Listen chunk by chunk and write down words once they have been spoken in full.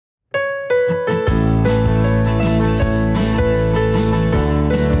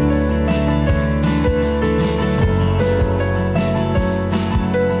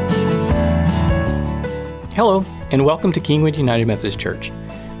Hello, and welcome to Kingwood United Methodist Church.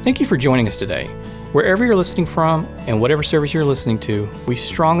 Thank you for joining us today. Wherever you're listening from and whatever service you're listening to, we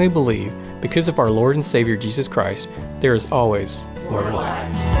strongly believe, because of our Lord and Savior Jesus Christ, there is always more to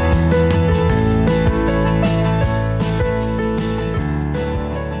life.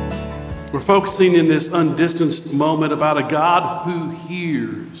 We're focusing in this undistanced moment about a God who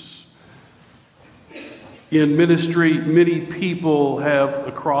hears. In ministry, many people have,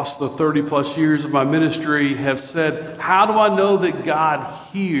 across the 30 plus years of my ministry, have said, how do I know that God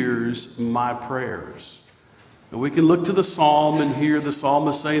hears my prayers? And we can look to the psalm and hear the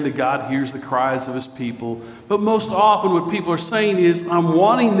psalmist saying that God hears the cries of his people. But most often what people are saying is, I'm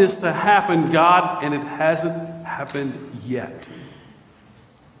wanting this to happen, God, and it hasn't happened yet.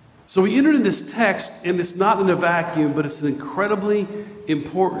 So we entered in this text, and it's not in a vacuum, but it's incredibly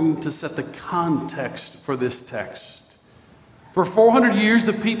important to set the context for this text. For 400 years,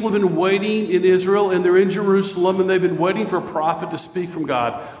 the people have been waiting in Israel, and they're in Jerusalem, and they've been waiting for a prophet to speak from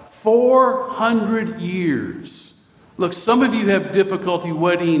God. 400 years. Look, some of you have difficulty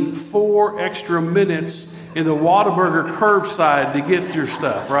waiting 4 extra minutes in the Whataburger curbside to get your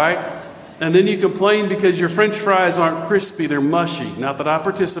stuff, right? And then you complain because your French fries aren't crispy, they're mushy. Not that I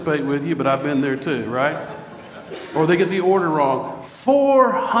participate with you, but I've been there too, right? Or they get the order wrong.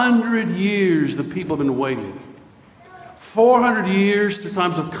 400 years the people have been waiting. 400 years through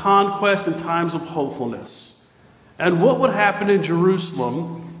times of conquest and times of hopefulness. And what would happen in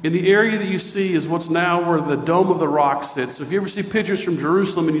Jerusalem, in the area that you see is what's now where the Dome of the Rock sits. So if you ever see pictures from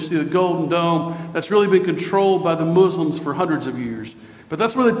Jerusalem and you see the Golden Dome, that's really been controlled by the Muslims for hundreds of years. But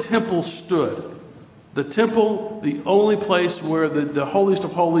that's where the temple stood. The temple, the only place where the holiest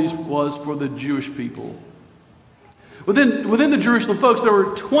of holies was for the Jewish people. Within the Jerusalem folks, there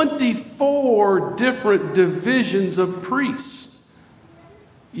were 24 different divisions of priests.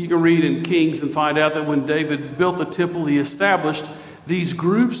 You can read in Kings and find out that when David built the temple, he established these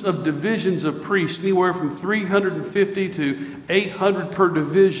groups of divisions of priests, anywhere from 350 to 800 per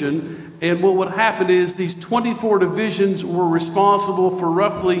division. And what would happen is these 24 divisions were responsible for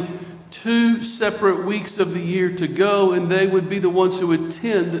roughly 2 separate weeks of the year to go, and they would be the ones who would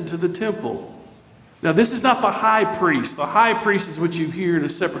tend to the temple. Now, this is not the high priest. The high priest is what you hear in a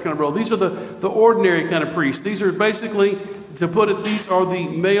separate kind of role. These are the ordinary kind of priests. These are basically, to put it, these are the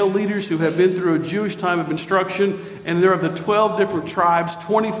male leaders who have been through a Jewish time of instruction, and they're of the 12 different tribes,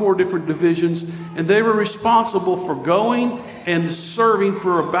 24 different divisions, and they were responsible for going and serving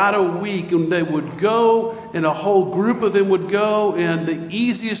for about a week, and they would go, and a whole group of them would go, and the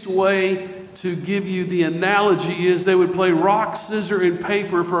easiest way to give you the analogy is they would play rock, scissors, and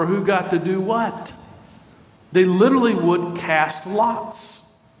paper for who got to do what. They literally would cast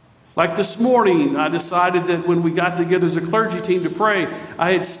lots. Like this morning, I decided that when we got together as a clergy team to pray,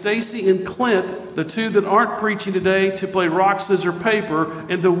 I had Stacy and Clint, the two that aren't preaching today, to play rock, scissors, paper,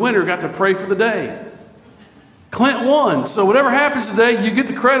 and the winner got to pray for the day. Clint won, so whatever happens today, you get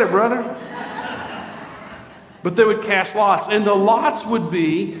the credit, brother. But they would cast lots, and the lots would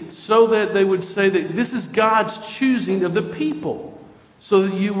be so that they would say that this is God's choosing of the people, so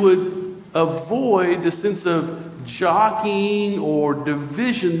that you would avoid the sense of jockeying or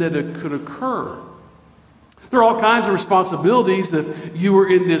division that could occur. There are all kinds of responsibilities if you were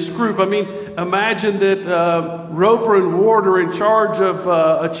in this group. I mean, imagine that Roper and Ward are in charge of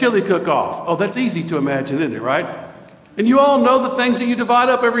a chili cook-off. Oh, that's easy to imagine, isn't it, right? And you all know the things that you divide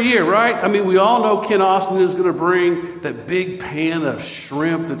up every year, right? I mean, we all know Ken Austin is going to bring that big pan of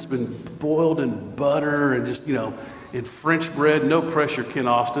shrimp that's been boiled in butter and just, in French bread. No pressure, Ken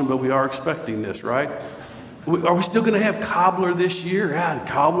Austin, but we are expecting this, right? Are we still going to have cobbler this year? Yeah,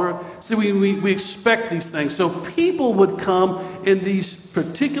 cobbler. See, we expect these things. So people would come in these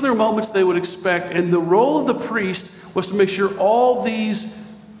particular moments they would expect, and the role of the priest was to make sure all these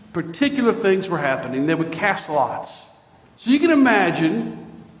particular things were happening. They would cast lots. So you can imagine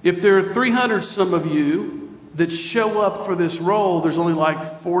if there are 300 some of you that show up for this role, there's only like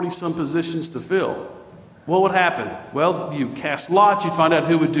 40 some positions to fill. What would happen? Well, you cast lots, you'd find out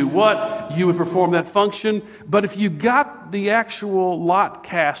who would do what, you would perform that function. But if you got the actual lot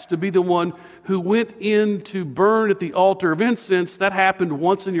cast to be the one who went in to burn at the altar of incense, that happened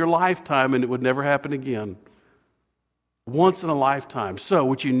once in your lifetime and it would never happen again. Once in a lifetime. So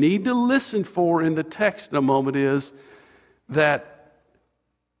what you need to listen for in the text in a moment is that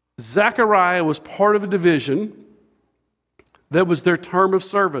Zechariah was part of a division that was their term of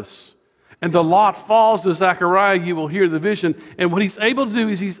service. And the lot falls to Zechariah, you will hear the vision. And what he's able to do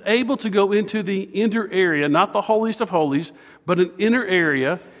is he's able to go into the inner area, not the holiest of holies, but an inner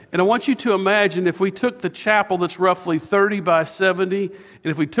area. And I want you to imagine if we took the chapel that's roughly 30 by 70, and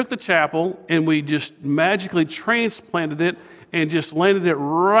if we took the chapel and we just magically transplanted it and just landed it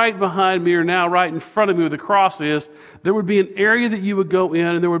right behind me or now right in front of me where the cross is, there would be an area that you would go in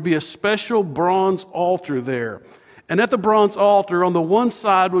and there would be a special bronze altar there. And at the bronze altar, on the one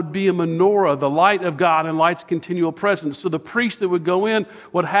side would be a menorah, the light of God and light's continual presence. So the priest that would go in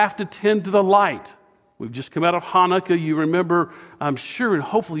would have to tend to the light. We've just come out of Hanukkah. You remember, I'm sure, and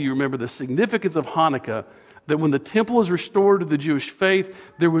hopefully you remember the significance of Hanukkah, that when the temple was restored to the Jewish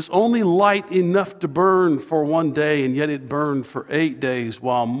faith, there was only light enough to burn for one day, and yet it burned for 8 days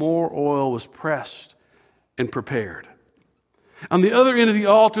while more oil was pressed and prepared. On the other end of the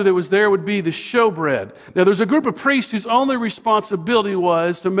altar that was there would be the showbread. Now, there's a group of priests whose only responsibility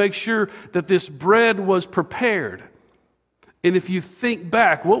was to make sure that this bread was prepared. And if you think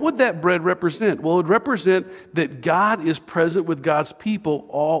back, what would that bread represent? Well, it would represent that God is present with God's people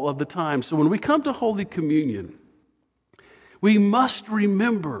all of the time. So when we come to Holy Communion, we must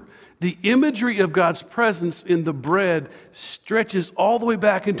remember the imagery of God's presence in the bread stretches all the way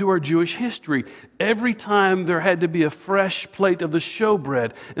back into our Jewish history. Every time there had to be a fresh plate of the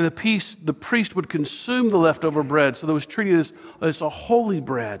showbread, and the priest would consume the leftover bread, so that was treated as a holy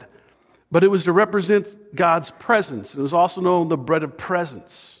bread. But it was to represent God's presence. It was also known as the bread of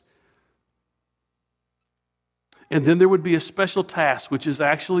presence. And then there would be a special task, which is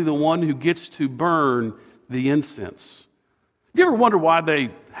actually the one who gets to burn the incense. Have you ever wondered why they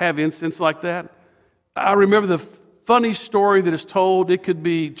have incense like that? I remember the funny story that is told. It could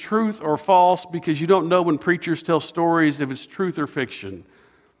be truth or false because you don't know when preachers tell stories if it's truth or fiction.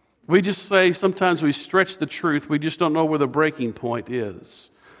 We just say sometimes we stretch the truth. We just don't know where the breaking point is.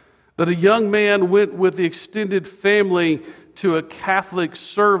 That a young man went with the extended family to a Catholic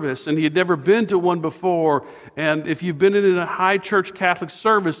service, and he had never been to one before. And if you've been in a high church Catholic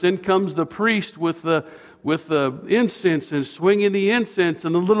service, in comes the priest with the incense and swinging the incense,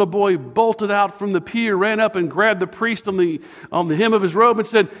 and the little boy bolted out from the pew, ran up and grabbed the priest on the hem of his robe and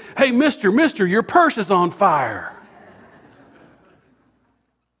said, "Hey, mister, your purse is on fire."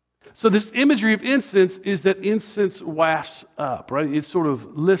 So this imagery of incense is that incense wafts up, right? It sort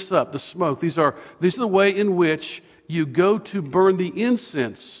of lifts up the smoke. These are the way in which you go to burn the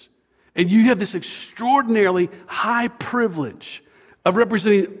incense, and you have this extraordinarily high privilege of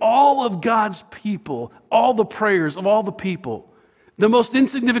representing all of God's people, all the prayers of all the people. The most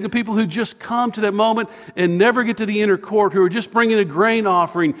insignificant people who just come to that moment and never get to the inner court, who are just bringing a grain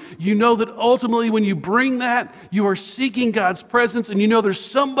offering. You know that ultimately when you bring that, you are seeking God's presence, and you know there's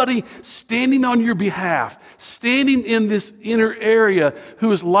somebody standing on your behalf, standing in this inner area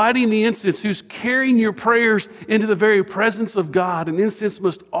who is lighting the incense, who's carrying your prayers into the very presence of God, and incense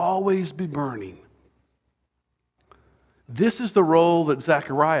must always be burning. This is the role that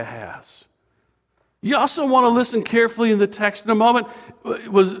Zechariah has. You also want to listen carefully in the text in a moment.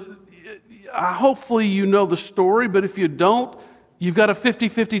 Hopefully you know the story, but if you don't, you've got a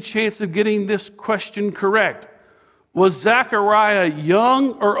 50-50 chance of getting this question correct. Was Zechariah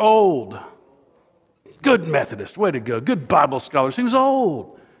young or old? Good Methodist, way to go. Good Bible scholars. He was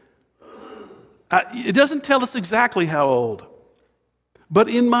old. It doesn't tell us exactly how old. But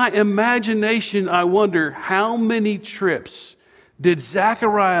in my imagination, I wonder how many trips did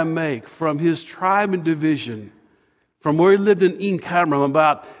Zechariah make from his tribe and division, from where he lived in En Carmel,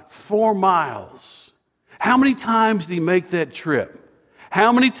 about 4 miles? How many times did he make that trip?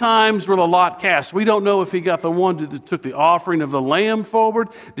 How many times were the lot cast? We don't know if he got the one that took the offering of the lamb forward.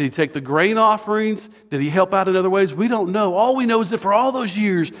 Did he take the grain offerings? Did he help out in other ways? We don't know. All we know is that for all those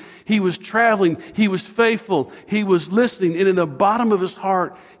years, he was traveling, he was faithful, he was listening, and in the bottom of his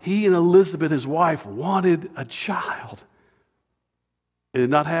heart, he and Elizabeth, his wife, wanted a child. He did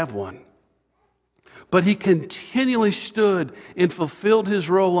not have one. But he continually stood and fulfilled his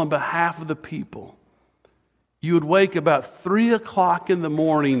role on behalf of the people. You would wake about 3 o'clock in the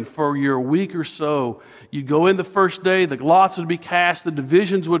morning for your week or so. You'd go in the first day, the lots would be cast, the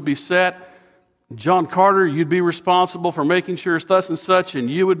divisions would be set. John Carter, you'd be responsible for making sure it's thus and such, and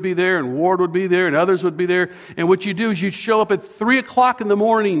you would be there, and Ward would be there, and others would be there. And what you do is you'd show up at 3 o'clock in the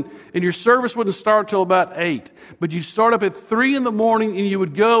morning, and your service wouldn't start till about 8. But you'd start up at 3 in the morning, and you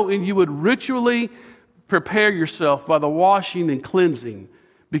would go and you would ritually prepare yourself by the washing and cleansing.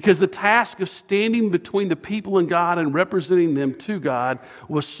 Because the task of standing between the people and God and representing them to God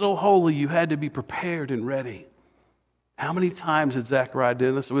was so holy, you had to be prepared and ready. How many times did Zechariah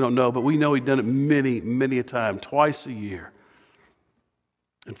do this? We don't know, but we know he'd done it many, many a time, twice a year.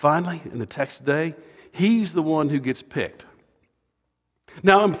 And finally, in the text today, he's the one who gets picked.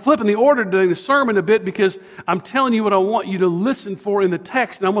 Now, I'm flipping the order during the sermon a bit because I'm telling you what I want you to listen for in the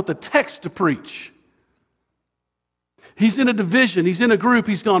text, and I want the text to preach. He's in a division. He's in a group.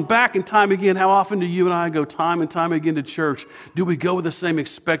 He's gone back and time again. How often do you and I go time and time again to church? Do we go with the same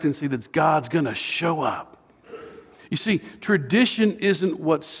expectancy that God's going to show up? You see, tradition isn't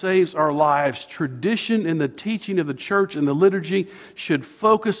what saves our lives. Tradition and the teaching of the church and the liturgy should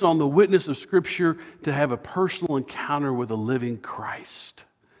focus on the witness of Scripture to have a personal encounter with a living Christ.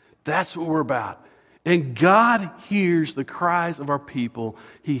 That's what we're about. And God hears the cries of our people.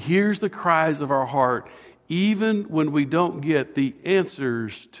 He hears the cries of our heart, even when we don't get the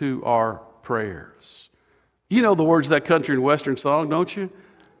answers to our prayers. You know the words of that country and western song, don't you?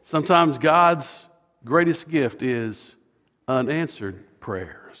 Sometimes God's greatest gift is unanswered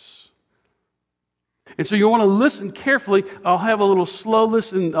prayers. And so you want to listen carefully. I'll have a little slow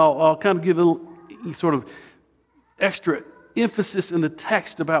listen. I'll kind of give a little sort of extra emphasis in the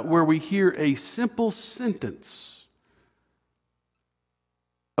text about where we hear a simple sentence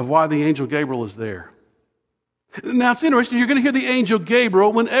of why the angel Gabriel is there. Now, it's interesting. You're going to hear the angel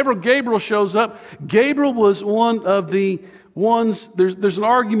Gabriel. Whenever Gabriel shows up, Gabriel was one of the ones, there's an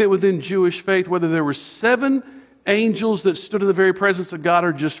argument within Jewish faith whether there were 7 angels that stood in the very presence of God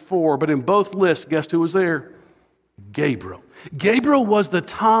or just 4. But in both lists, guess who was there? Gabriel. Gabriel was the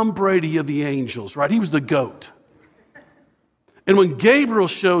Tom Brady of the angels, right? He was the GOAT. And when Gabriel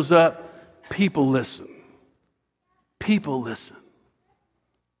shows up, people listen. People listen.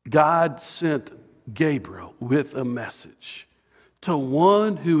 God sent Gabriel with a message to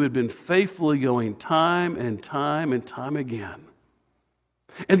one who had been faithfully going time and time and time again.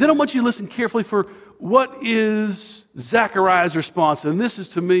 And then I want you to listen carefully for what is Zechariah's response. And this is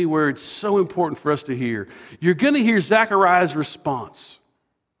to me where it's so important for us to hear. You're going to hear Zechariah's response.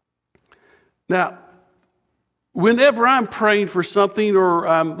 Now, whenever I'm praying for something or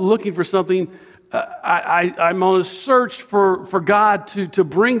I'm looking for something, I'm on a search for God to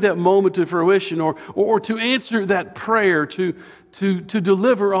bring that moment to fruition or to answer that prayer, to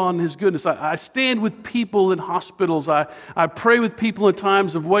deliver on His goodness. I stand with people in hospitals. I pray with people in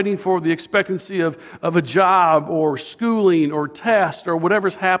times of waiting for the expectancy of a job or schooling or test or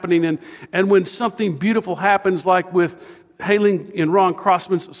whatever's happening. And when something beautiful happens, like with Hailing and Ron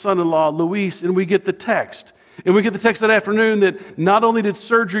Crossman's son-in-law, Luis, and we get the text. And we get the text that afternoon that not only did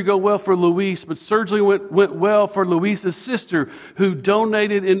surgery go well for Luis, but surgery went well for Luis's sister, who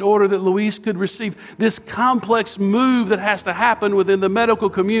donated in order that Luis could receive this complex move that has to happen within the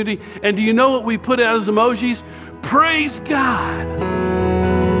medical community. And do you know what we put out as emojis? Praise God.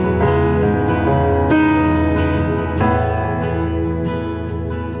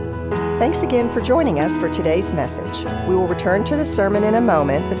 Thanks again for joining us for today's message. We will return to the sermon in a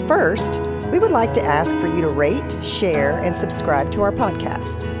moment, but first, we would like to ask for you to rate, share, and subscribe to our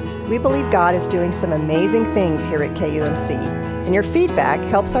podcast. We believe God is doing some amazing things here at KUMC, and your feedback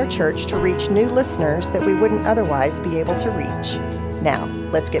helps our church to reach new listeners that we wouldn't otherwise be able to reach. Now,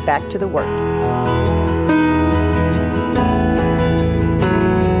 let's get back to the work.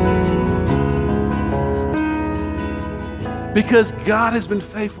 Because God has been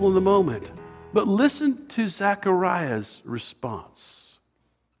faithful in the moment. But listen to Zechariah's response.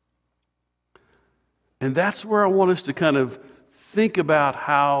 And that's where I want us to kind of think about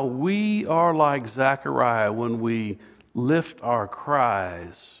how we are like Zechariah when we lift our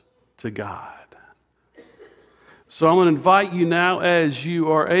cries to God. So I'm going to invite you now, as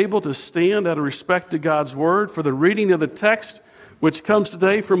you are able, to stand out of respect to God's word for the reading of the text, which comes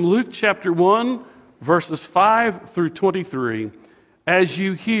today from Luke chapter 1, verses 5 through 23, as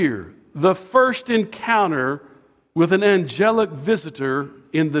you hear the first encounter with an angelic visitor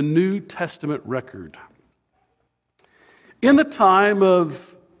in the New Testament record. In the time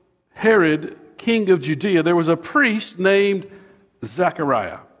of Herod, king of Judea, there was a priest named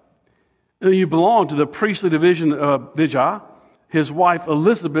Zechariah. He belonged to the priestly division of Abijah. His wife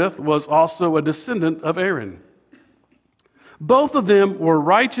Elizabeth was also a descendant of Aaron. Both of them were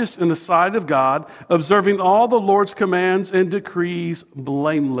righteous in the sight of God, observing all the Lord's commands and decrees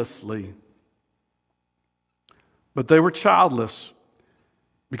blamelessly. But they were childless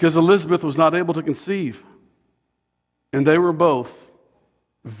because Elizabeth was not able to conceive. And they were both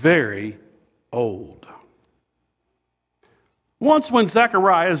very old. Once, when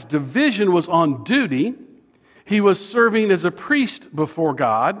Zechariah's division was on duty, he was serving as a priest before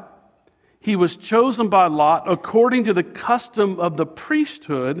God. He was chosen by lot, according to the custom of the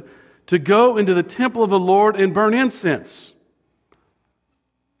priesthood, to go into the temple of the Lord and burn incense.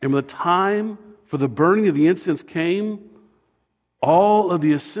 And when the time for the burning of the incense came, all of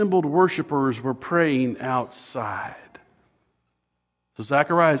the assembled worshipers were praying outside. So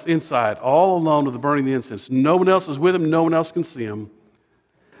Zechariah is inside, all alone with the burning of the incense. No one else is with him. No one else can see him.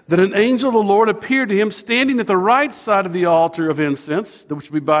 Then an angel of the Lord appeared to him, standing at the right side of the altar of incense,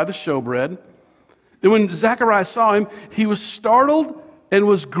 which would be by the showbread. And when Zechariah saw him, he was startled and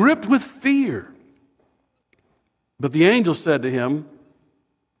was gripped with fear. But the angel said to him,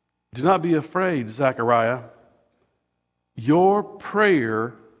 "Do not be afraid, Zechariah. Your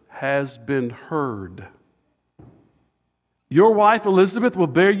prayer has been heard. Your wife Elizabeth will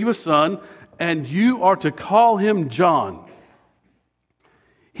bear you a son, and you are to call him John.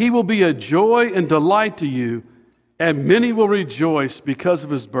 He will be a joy and delight to you, and many will rejoice because of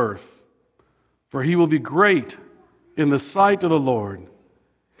his birth. For he will be great in the sight of the Lord.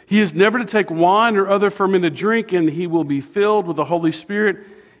 He is never to take wine or other fermented drink, and he will be filled with the Holy Spirit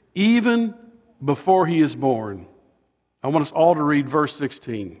even before he is born." I want us all to read verse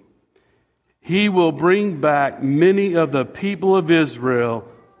 16. "He will bring back many of the people of Israel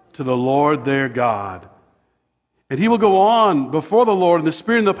to the Lord their God. And he will go on before the Lord in the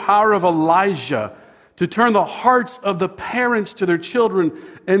spirit and the power of Elijah to turn the hearts of the parents to their children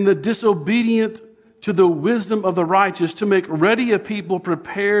and the disobedient to the wisdom of the righteous, to make ready a people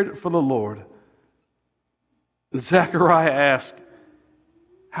prepared for the Lord." And Zechariah asked,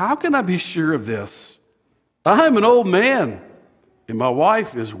 "How can I be sure of this? I am an old man, and my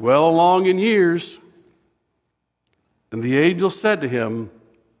wife is well along in years." And the angel said to him,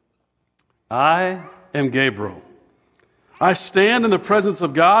 "I am Gabriel. I stand in the presence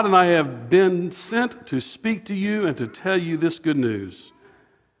of God, and I have been sent to speak to you and to tell you this good news.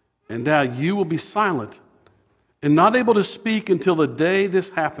 And now you will be silent and not able to speak until the day this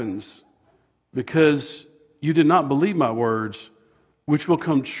happens, because you did not believe my words, which will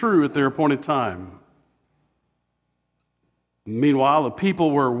come true at their appointed time." Meanwhile, the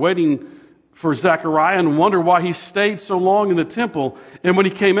people were waiting for Zechariah and wondered why he stayed so long in the temple. And when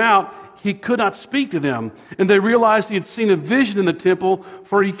he came out, he could not speak to them. And they realized he had seen a vision in the temple,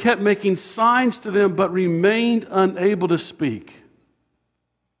 for he kept making signs to them, but remained unable to speak.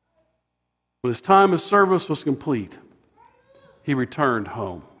 When his time of service was complete, he returned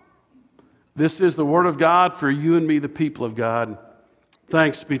home. This is the word of God for you and me, the people of God.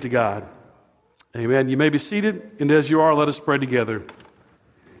 Thanks be to God. Amen. You may be seated, and as you are, let us pray together.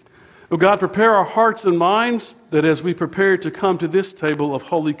 Oh God, prepare our hearts and minds that as we prepare to come to this table of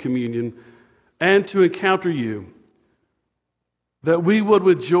Holy Communion and to encounter you, that we would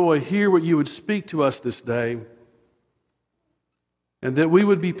with joy hear what you would speak to us this day, and that we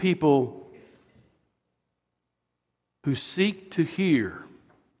would be people who seek to hear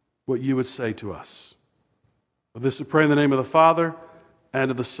what you would say to us. For this we pray in the name of the Father,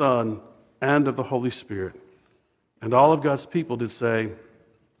 and of the Son, and of the Holy Spirit. And all of God's people did say,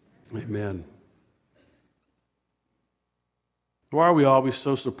 Amen. Why are we always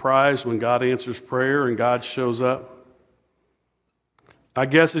so surprised when God answers prayer and God shows up? I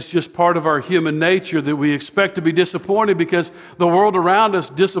guess it's just part of our human nature that we expect to be disappointed because the world around us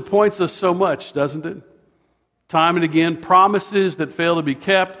disappoints us so much, doesn't it? Time and again, promises that fail to be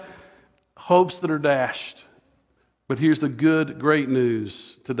kept, hopes that are dashed. But here's the good, great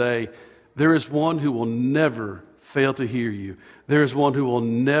news today. There is one who will never fail to hear you. There is one who will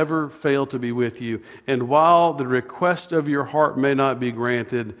never fail to be with you. And while the request of your heart may not be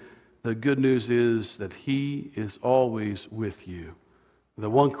granted, the good news is that he is always with you. The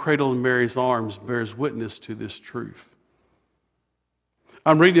one cradled in Mary's arms bears witness to this truth.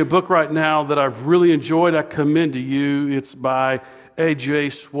 I'm reading a book right now that I've really enjoyed. I commend to you. It's by A.J.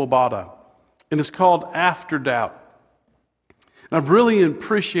 Swoboda, and it's called After Doubt. And I've really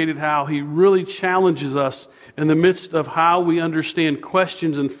appreciated how he really challenges us in the midst of how we understand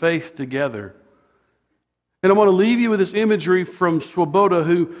questions and faith together. And I want to leave you with this imagery from Swoboda,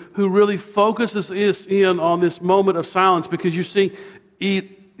 who really focuses us in on this moment of silence, because you see,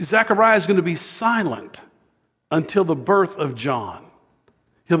 Zechariah is going to be silent until the birth of John.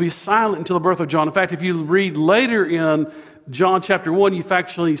 He'll be silent until the birth of John. In fact, if you read later in John chapter 1, you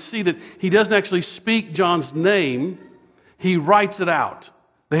actually see that he doesn't actually speak John's name. He writes it out.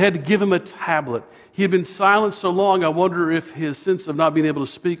 They had to give him a tablet. He had been silent so long, I wonder if his sense of not being able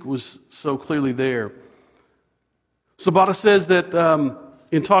to speak was so clearly there. Swoboda says that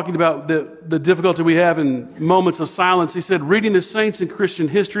in talking about the difficulty we have in moments of silence, he said, reading the saints in Christian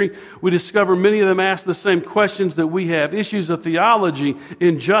history, we discover many of them ask the same questions that we have. Issues of theology,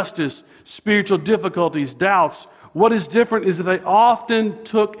 injustice, spiritual difficulties, doubts. What is different is that they often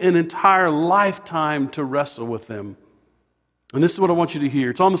took an entire lifetime to wrestle with them. And this is what I want you to hear.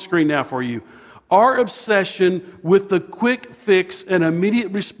 It's on the screen now for you. Our obsession with the quick fix and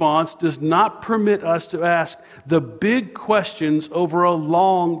immediate response does not permit us to ask the big questions over a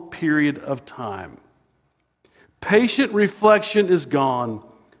long period of time. Patient reflection is gone.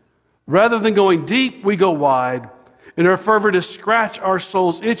 Rather than going deep, we go wide. In our fervor to scratch our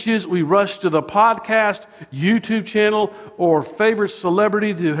soul's itches, we rush to the podcast, YouTube channel, or favorite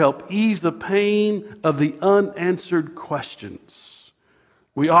celebrity to help ease the pain of the unanswered questions.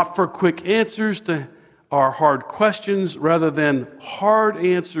 We opt for quick answers to our hard questions rather than hard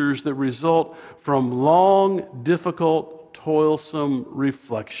answers that result from long, difficult, toilsome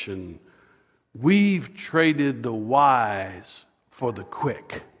reflection. We've traded the wise for the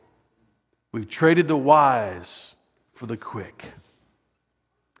quick. We've traded the wise for the quick.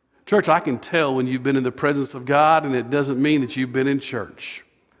 Church, I can tell when you've been in the presence of God, and it doesn't mean that you've been in church.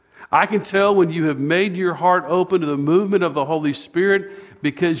 I can tell when you have made your heart open to the movement of the Holy Spirit,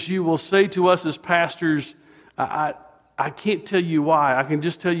 because you will say to us as pastors, I can't tell you why. I can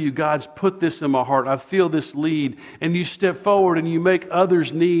just tell you God's put this in my heart. I feel this lead. And you step forward and you make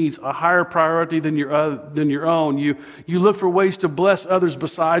others' needs a higher priority than your own. You look for ways to bless others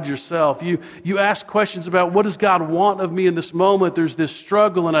besides yourself. You ask questions about, what does God want of me in this moment? There's this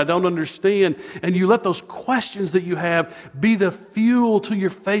struggle and I don't understand. And you let those questions that you have be the fuel to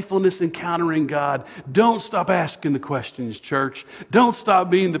your faithfulness encountering God. Don't stop asking the questions, church. Don't stop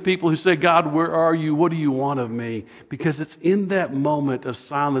being the people who say, God, where are you? What do you want of me? Because it's in that moment of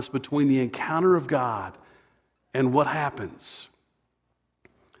silence between the encounter of God and what happens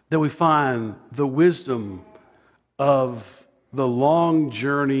that we find the wisdom of the long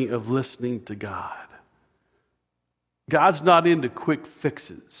journey of listening to God. God's not into quick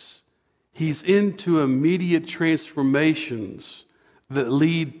fixes. He's into immediate transformations that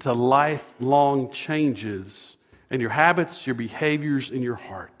lead to lifelong changes in your habits, your behaviors, and your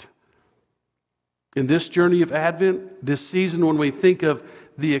heart. In this journey of Advent, this season when we think of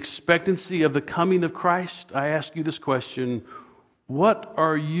the expectancy of the coming of Christ, I ask you this question: what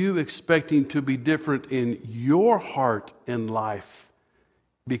are you expecting to be different in your heart and life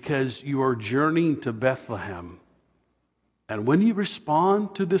because you are journeying to Bethlehem? And when you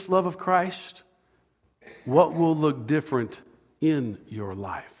respond to this love of Christ, what will look different in your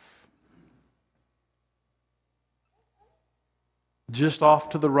life? Just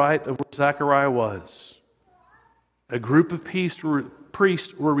off to the right of where Zechariah was, a group of priests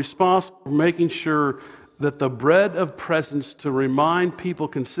were responsible for making sure that the bread of presence to remind people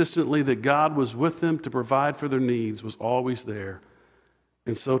consistently that God was with them to provide for their needs was always there.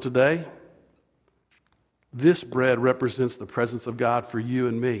 And so today, this bread represents the presence of God for you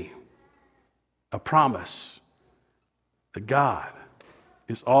and me. A promise that God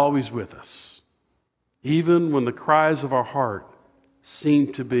is always with us, even when the cries of our heart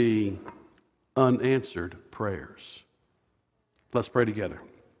seem to be unanswered prayers. Let's pray together.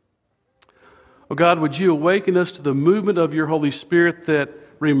 Oh God, would you awaken us to the movement of your Holy Spirit that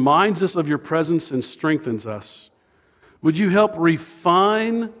reminds us of your presence and strengthens us? Would you help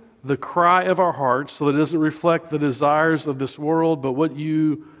refine the cry of our hearts so that it doesn't reflect the desires of this world, but what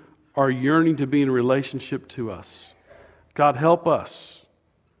you are yearning to be in relationship to us? God, help us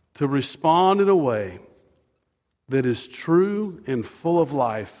to respond in a way that is true and full of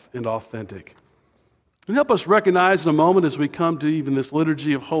life and authentic. And help us recognize in a moment as we come to even this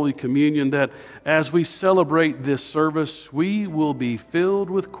liturgy of Holy Communion that as we celebrate this service, we will be filled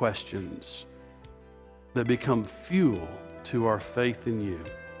with questions that become fuel to our faith in you.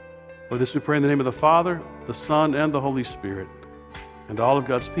 For this we pray in the name of the Father, the Son, and the Holy Spirit. And all of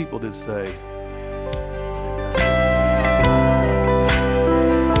God's people did say,